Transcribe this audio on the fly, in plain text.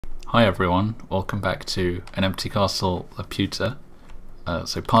Hi everyone, welcome back to An Empty Castle Laputa.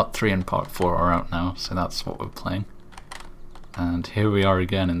 So part 3 and part 4 are out now, so that's what we're playing. And here we are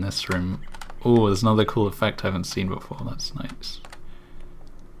again in this room. Oh, there's another cool effect I haven't seen before, that's nice.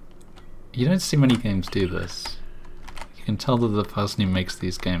 You don't see many games do this. You can tell that the person who makes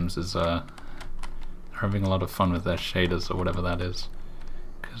these games is having a lot of fun with their shaders or whatever that is.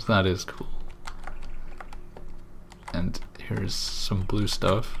 Because that is cool. And here's some blue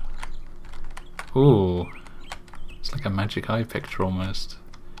stuff. Ooh, it's like a magic eye picture almost.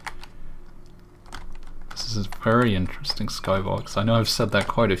 This is a very interesting skybox. I know I've said that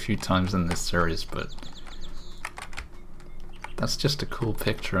quite a few times in this series, but that's just a cool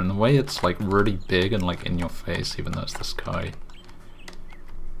picture, and the way it's like really big and like in your face even though it's the sky.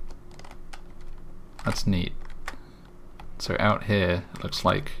 That's neat. So out here it looks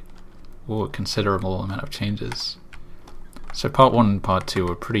like a considerable amount of changes. So part 1 and part 2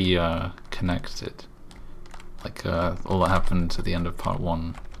 were pretty connected. Like all that happened at the end of part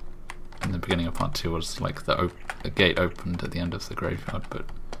 1 and the beginning of part 2 was like the gate opened at the end of the graveyard, but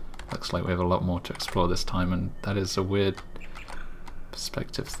looks like we have a lot more to explore this time, and that is a weird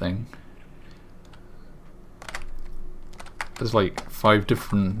perspective thing. There's like 5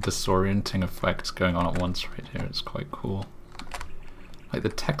 different disorienting effects going on at once right here. It's quite cool. Like the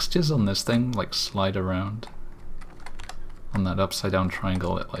textures on this thing like slide around. On that upside down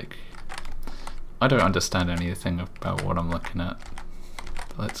triangle, it like... I don't understand anything about what I'm looking at.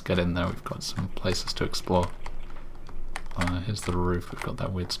 But let's get in there, we've got some places to explore. Here's the roof, we've got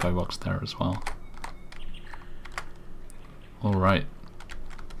that weird skybox there as well. Alright.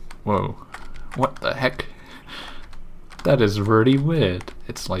 Whoa. What the heck? That is really weird.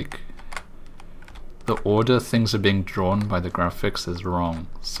 It's like... the order things are being drawn by the graphics is wrong.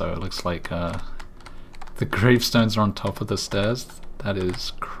 So it looks like the gravestones are on top of the stairs. That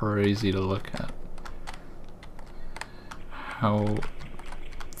is crazy to look at. How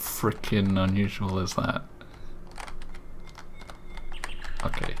freaking unusual is that?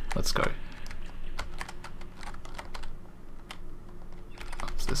 Okay, let's go.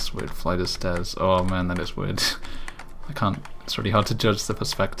 Up this weird flight of stairs. Oh man, that is weird. I can't, it's really hard to judge the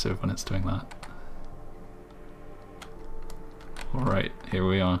perspective when it's doing that. Alright, here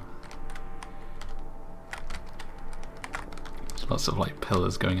we are. Lots of like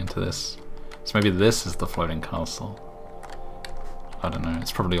pillars going into this. So maybe this is the floating castle. I don't know,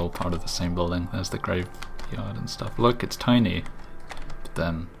 it's probably all part of the same building. There's the graveyard and stuff. Look, it's tiny. But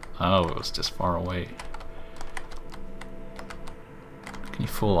then, oh, it was just far away. Can you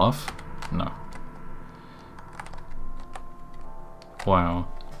fall off? No. Wow.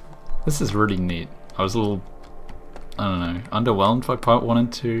 This is really neat. I was a little, I don't know, underwhelmed by part 1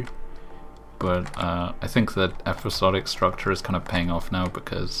 and 2. But I think that episodic structure is kind of paying off now,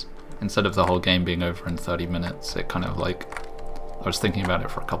 because instead of the whole game being over in 30 minutes, it kind of like, I was thinking about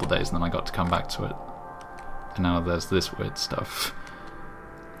it for a couple of days and then I got to come back to it. And now there's this weird stuff.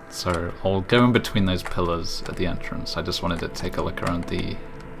 So I'll go in between those pillars at the entrance. I just wanted to take a look around the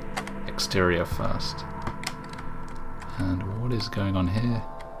exterior first. And what is going on here?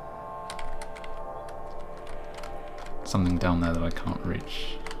 Something down there that I can't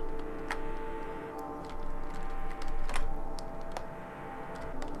reach.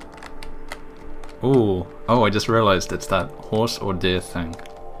 Ooh, oh, I just realized it's that horse or deer thing.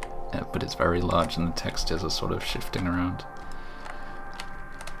 Yeah, but it's very large and the textures are sort of shifting around.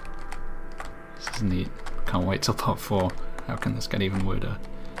 This is neat. Can't wait till part 4. How can this get even weirder?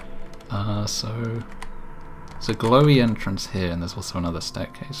 So there's a glowy entrance here and there's also another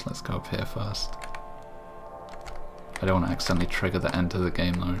staircase. Let's go up here first. I don't want to accidentally trigger the end of the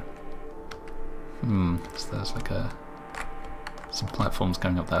game though. So there's like some platforms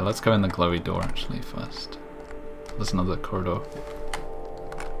going up there. Let's go in the glowy door actually first. There's another corridor.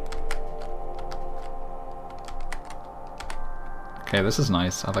 Okay, this is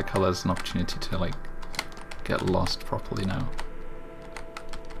nice. I like how there's an opportunity to like get lost properly now.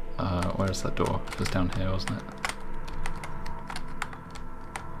 Where's that door? It was down here, wasn't it?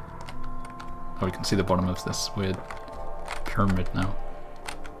 Oh, we can see the bottom of this weird pyramid now.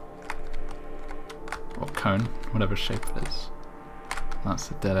 Or cone, whatever shape it is. That's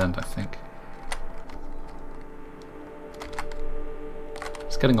the dead end, I think.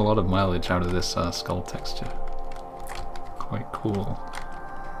 It's getting a lot of mileage out of this skull texture. Quite cool.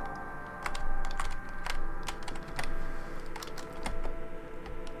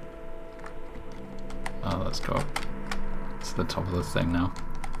 Oh, let's go up to the top of the thing now.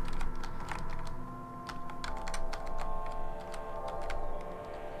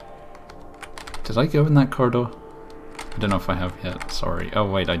 Did I go in that corridor? I don't know if I have yet, sorry. Oh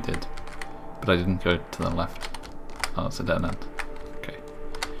wait, I did. But I didn't go to the left. Oh, it's a dead end. Okay.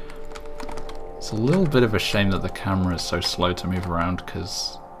 It's a little bit of a shame that the camera is so slow to move around,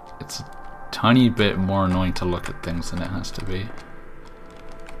 because it's a tiny bit more annoying to look at things than it has to be.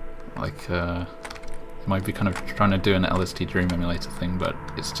 Like, it might be kind of trying to do an LSD Dream Emulator thing, but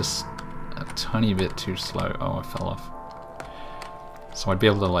it's just a tiny bit too slow. Oh, I fell off. So I'd be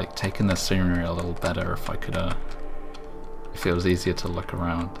able to like take in the scenery a little better if I could, if it was easier to look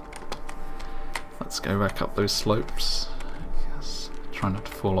around. Let's go back up those slopes. Yes, try not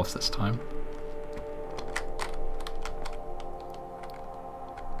to fall off this time.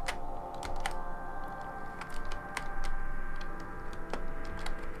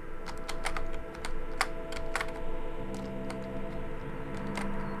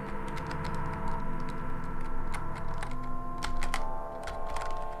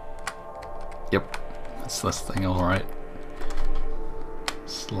 Yep, that's this thing, alright.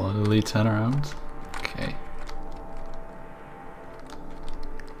 Slowly turn around. Okay.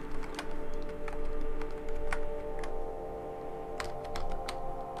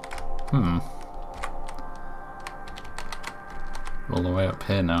 All the way up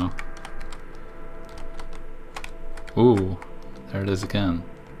here now. Ooh, there it is again.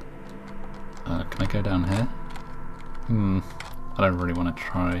 Can I go down here? I don't really want to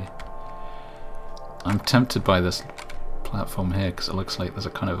try. I'm tempted by this platform here because it looks like there's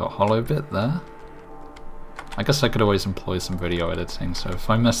a kind of a hollow bit there. I guess I could always employ some video editing, so if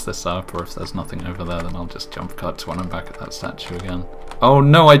I mess this up or if there's nothing over there, then I'll just jump cut to when I'm back at that statue again. Oh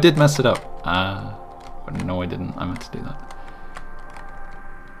no, I did mess it up! No I didn't, I meant to do that.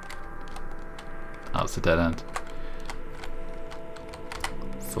 Oh, it's a dead end.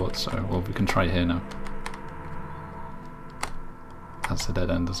 Thought so. Well, we can try here now. That's a dead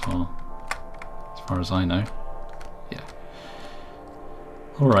end as well. As far as I know. Yeah.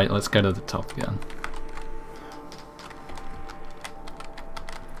 Alright, let's go to the top again.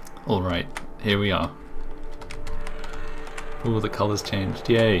 Alright, here we are. Ooh, the colours changed.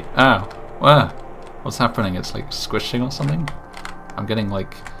 Yay! Ow! Wow! What's happening? It's like squishing or something? I'm getting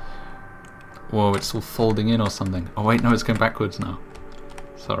like... Whoa, it's all folding in or something. Oh wait, no, it's going backwards now.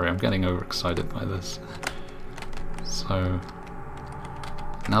 Sorry, I'm getting overexcited by this. So...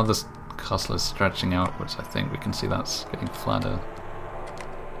 Now this castle is stretching outwards, I think. We can see that's getting flatter.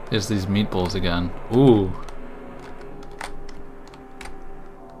 Here's these meatballs again. Ooh!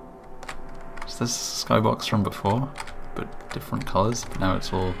 Is this skybox from before? But different colours? But now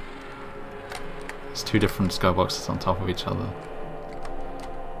it's all... There's two different skyboxes on top of each other.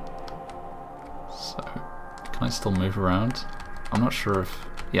 So... Can I still move around? I'm not sure if...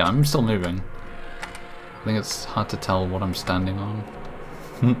 Yeah, I'm still moving. I think it's hard to tell what I'm standing on.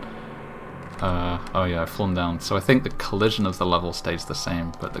 Oh yeah, I've fallen down. So I think the collision of the level stays the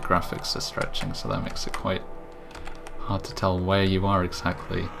same, but the graphics are stretching, so that makes it quite hard to tell where you are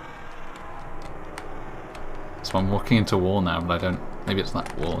exactly. So I'm walking into a wall now, but I don't... Maybe it's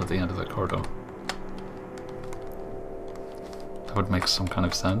that wall at the end of the corridor. That would make some kind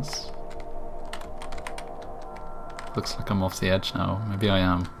of sense. Looks like I'm off the edge now. Maybe I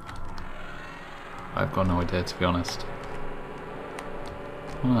am. I've got no idea, to be honest.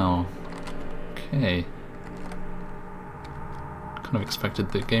 Well, okay. Kind of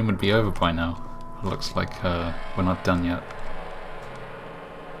expected the game would be over by now. It looks like we're not done yet.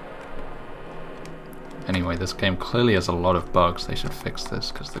 Anyway, this game clearly has a lot of bugs. They should fix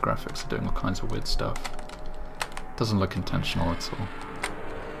this because the graphics are doing all kinds of weird stuff. Doesn't look intentional at all.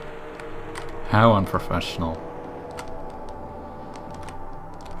 How unprofessional.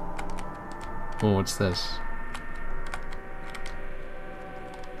 Oh, what's this?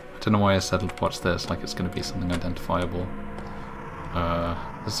 I don't know why I said watch this, like it's going to be something identifiable.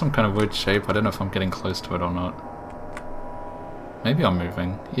 There's some kind of weird shape. I don't know if I'm getting close to it or not. Maybe I'm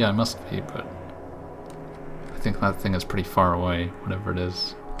moving. Yeah, I must be, but I think that thing is pretty far away, whatever it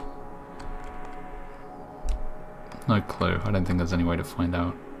is. No clue. I don't think there's any way to find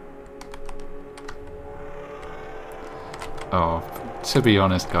out. Oh, to be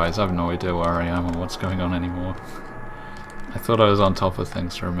honest guys, I have no idea where I am or what's going on anymore. I thought I was on top of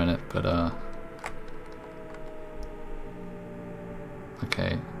things for a minute, but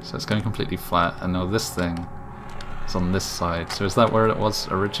okay, so it's going completely flat, and now this thing is on this side. So is that where it was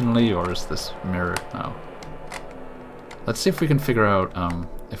originally, or is this mirrored now? Let's see if we can figure out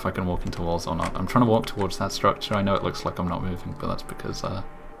if I can walk into walls or not. I'm trying to walk towards that structure. I know it looks like I'm not moving, but that's because the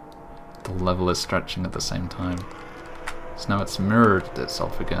level is stretching at the same time. So now it's mirrored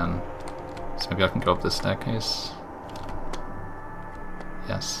itself again. So maybe I can go up this staircase.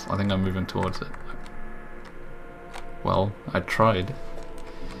 Yes, I think I'm moving towards it. Well, I tried.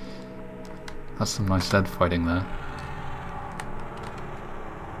 That's some nice dead fighting there.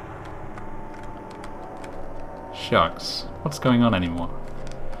 Shucks. What's going on anymore?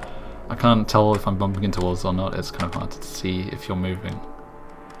 I can't tell if I'm bumping into walls or not. It's kind of hard to see if you're moving.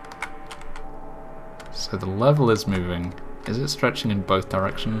 So the level is moving. Is it stretching in both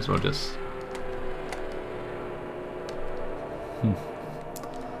directions or just... I'm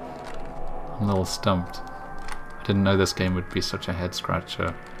a little stumped. I didn't know this game would be such a head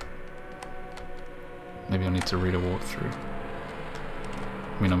scratcher. Maybe I'll need to read a walkthrough.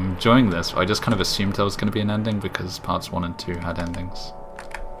 I mean, I'm enjoying this. I just kind of assumed there was going to be an ending because parts 1 and 2 had endings.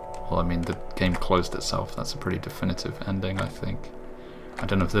 Well, I mean, the game closed itself. That's a pretty definitive ending, I think. I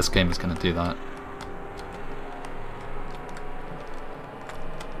don't know if this game is going to do that.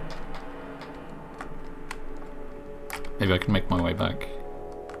 Maybe I can make my way back.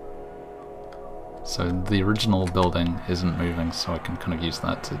 So the original building isn't moving, so I can kind of use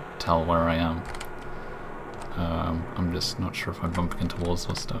that to tell where I am. I'm just not sure if I'm bumping into walls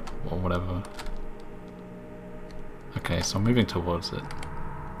or stuff or whatever. Okay, so I'm moving towards it.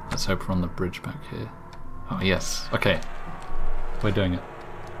 Let's hope we're on the bridge back here. Oh yes, okay. We're doing it.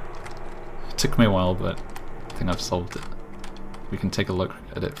 It took me a while, but I think I've solved it. We can take a look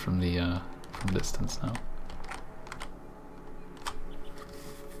at it from the distance now.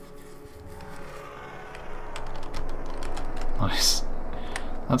 Nice.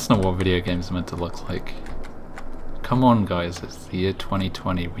 That's not what video games are meant to look like. Come on guys, it's the year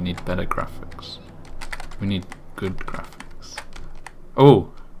 2020, we need better graphics. We need good graphics.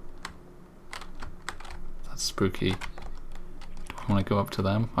 Oh! That's spooky. Do I want to go up to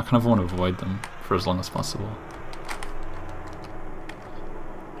them? I kind of want to avoid them for as long as possible.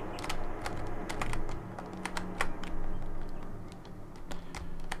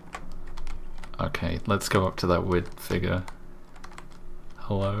 Okay, let's go up to that weird figure.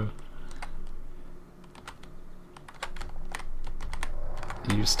 Hello?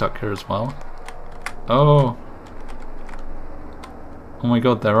 Are you stuck here as well? Oh! Oh my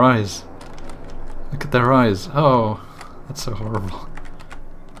god, their eyes! Look at their eyes! Oh! That's so horrible. Are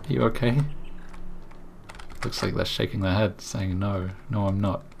you okay? Looks like they're shaking their head, saying no. No, I'm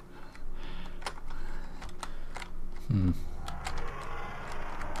not.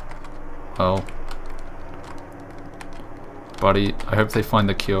 Well... buddy, I hope they find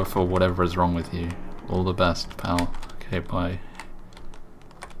the cure for whatever is wrong with you. All the best, pal. Okay, bye.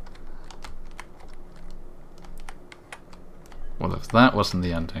 Well, if that wasn't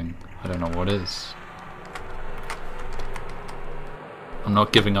the ending, I don't know what is. I'm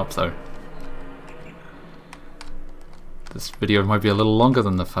not giving up though. This video might be a little longer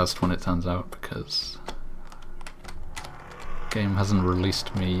than the first one, it turns out, because the game hasn't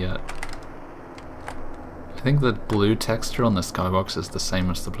released me yet. I think the blue texture on the skybox is the same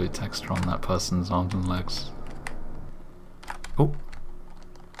as the blue texture on that person's arms and legs. Oh!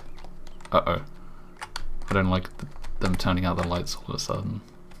 Uh-oh. I don't like them turning out the lights all of a sudden.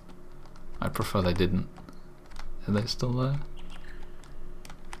 I prefer they didn't. Are they still there?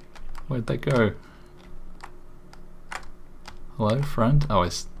 Where'd they go? Hello, friend? Oh, I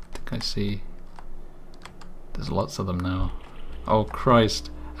think I see. There's lots of them now. Oh,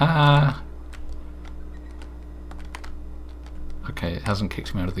 Christ. Ah! Okay, it hasn't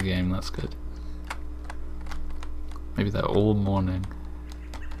kicked me out of the game, that's good. Maybe they're all mourning.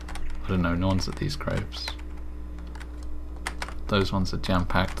 I don't know, no one's at these graves. Those ones are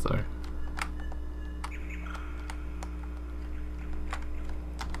jam-packed though.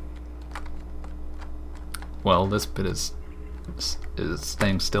 Well, this bit is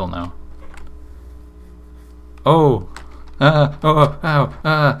staying still now. Oh! Ah! Oh! Ow!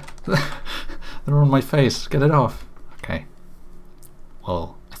 Ah! They're on my face, get it off! Okay.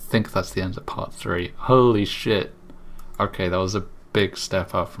 Well, I think that's the end of part 3. Holy shit! Okay, that was a big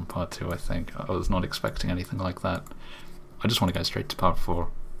step up from part 2, I think. I was not expecting anything like that. I just want to go straight to part 4.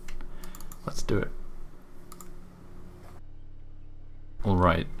 Let's do it.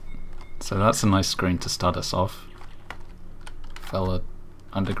 Alright, so that's a nice screen to start us off. Fella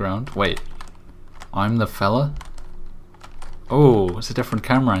underground. Wait, I'm the fella? Oh, it's a different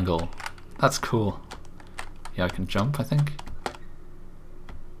camera angle. That's cool. Yeah, I can jump, I think.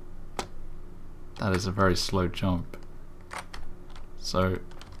 That is a very slow jump. So,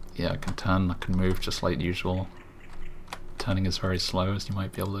 yeah, I can turn, I can move just like usual. Turning is very slow, as you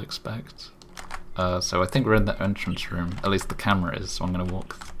might be able to expect. So I think we're in the entrance room, at least the camera is, so I'm going to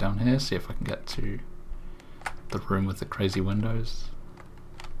walk down here, see if I can get to the room with the crazy windows.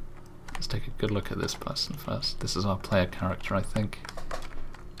 Let's take a good look at this person first. This is our player character, I think.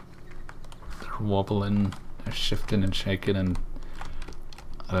 They're wobbling they're shifting and shaking, and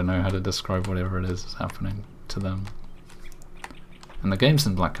I don't know how to describe whatever it is happening to them. And the game's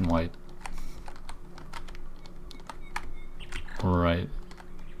in black and white. Right.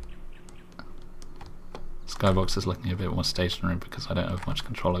 Skybox is looking a bit more stationary because I don't have much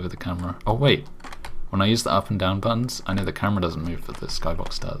control over the camera. Oh wait! When I use the up and down buttons, I know the camera doesn't move, but the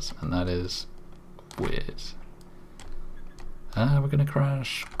Skybox does, and that is weird. Ah, we're gonna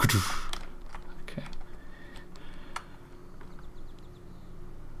crash. Okay.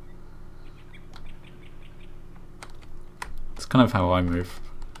 It's kind of how I move,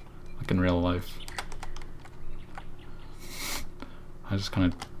 like in real life. I just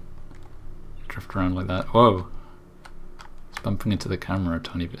kind of drift around like that. Whoa! It's bumping into the camera a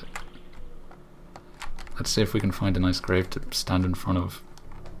tiny bit. Let's see if we can find a nice grave to stand in front of.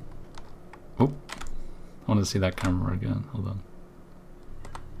 Oh! I want to see that camera again. Hold on.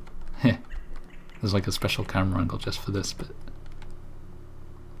 Heh. There's like a special camera angle just for this bit.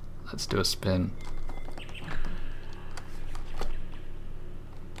 Let's do a spin.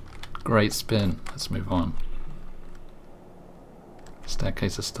 Great spin. Let's move on.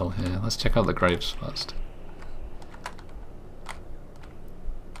 Staircase is still here. Let's check out the graves first.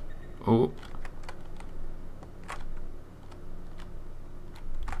 Oh.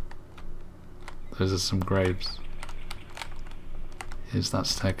 Those are some graves. Here's that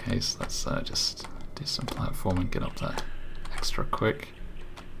staircase. Let's just do some platforming, get up there extra quick.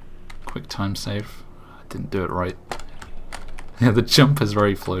 Quick time save. I didn't do it right. Yeah, the jump is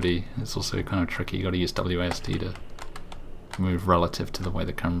very floaty. It's also kind of tricky. You got to use WASD to move relative to the way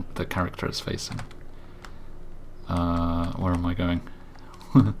the character is facing. Where am I going?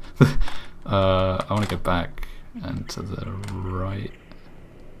 I want to go back and to the right.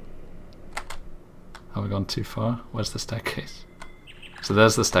 Have we gone too far? Where's the staircase? So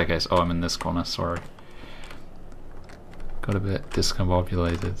there's the staircase. Oh, I'm in this corner, sorry. Got a bit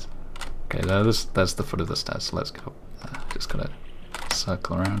discombobulated. Okay, there's the foot of the stairs, so let's go up there. Just gotta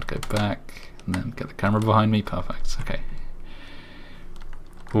circle around, go back, and then get the camera behind me. Perfect, okay.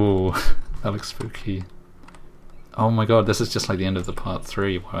 Ooh, that looks spooky. Oh my god, this is just like the end of the part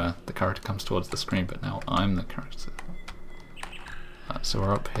 3 where the character comes towards the screen, but now I'm the character. So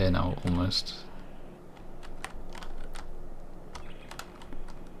we're up here now, almost.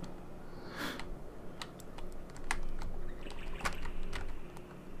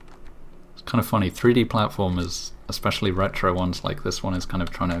 Kind of funny, 3D platformers, especially retro ones like this one is kind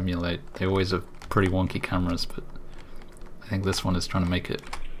of trying to emulate. They always have pretty wonky cameras, but I think this one is trying to make it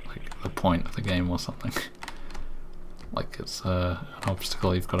like the point of the game or something. Like it's an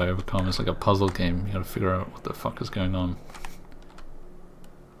obstacle you've got to overcome. It's like a puzzle game. You got to figure out what the fuck is going on.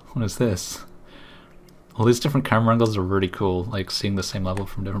 What is this? All these different camera angles are really cool. Like seeing the same level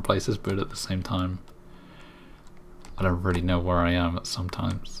from different places, but at the same time, I don't really know where I am at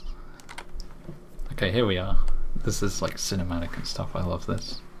sometimes. Okay, here we are. This is like cinematic and stuff. I love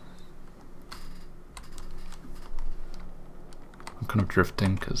this. I'm kind of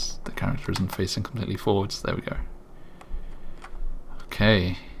drifting because the character isn't facing completely forwards. There we go.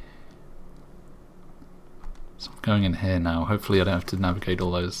 Okay. So I'm going in here now. Hopefully I don't have to navigate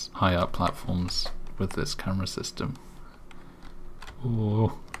all those high up platforms with this camera system.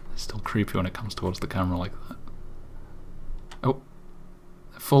 Ooh, it's still creepy when it comes towards the camera like that. Oh,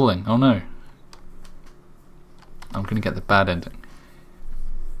 they're falling. Oh no. I'm gonna get the bad ending.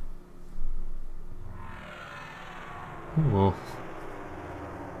 Ooh.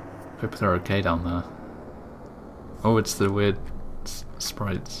 Hope they're okay down there. Oh, it's the weird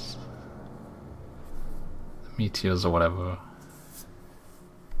sprites. The meteors or whatever.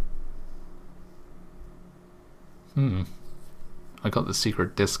 I got the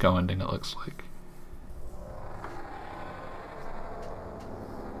secret disco ending, it looks like.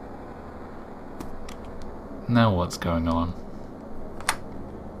 Now what's going on?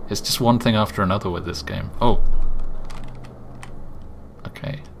 It's just one thing after another with this game. Oh!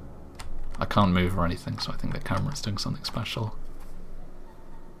 Okay. I can't move or anything, so I think the camera's doing something special.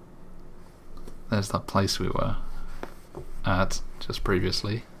 There's that place we were at just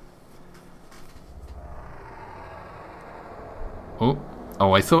previously. Oh!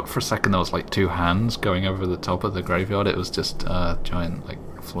 Oh, I thought for a second there was like two hands going over the top of the graveyard. It was just giant,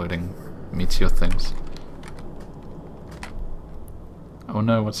 like, floating meteor things. Oh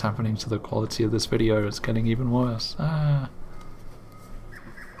no, what's happening to the quality of this video? It's getting even worse. Ah.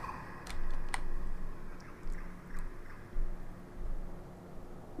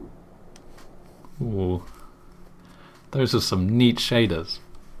 Ooh. Those are some neat shaders.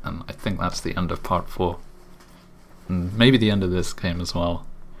 And I think that's the end of part 4. And maybe the end of this game as well.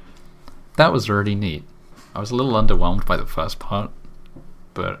 That was really neat. I was a little underwhelmed by the first part,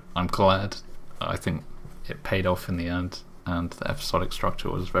 but I'm glad. I think it paid off in the end, and the episodic structure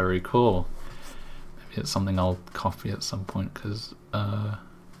was very cool. Maybe it's something I'll copy at some point, because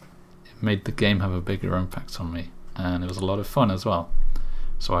it made the game have a bigger impact on me, and it was a lot of fun as well.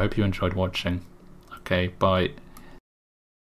 So I hope you enjoyed watching. Okay, bye.